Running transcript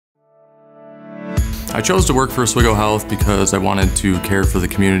I chose to work for Oswego Health because I wanted to care for the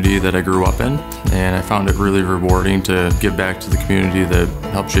community that I grew up in, and I found it really rewarding to give back to the community that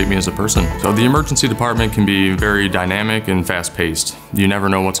helped shape me as a person. So the emergency department can be very dynamic and fast-paced. You never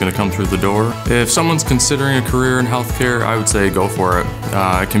know what's going to come through the door. If someone's considering a career in healthcare, I would say go for it.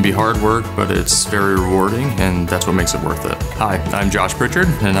 It can be hard work, but it's very rewarding, and that's what makes it worth it. Hi, I'm Pritchard,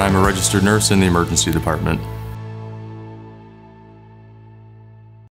 and I'm a registered nurse in the emergency department.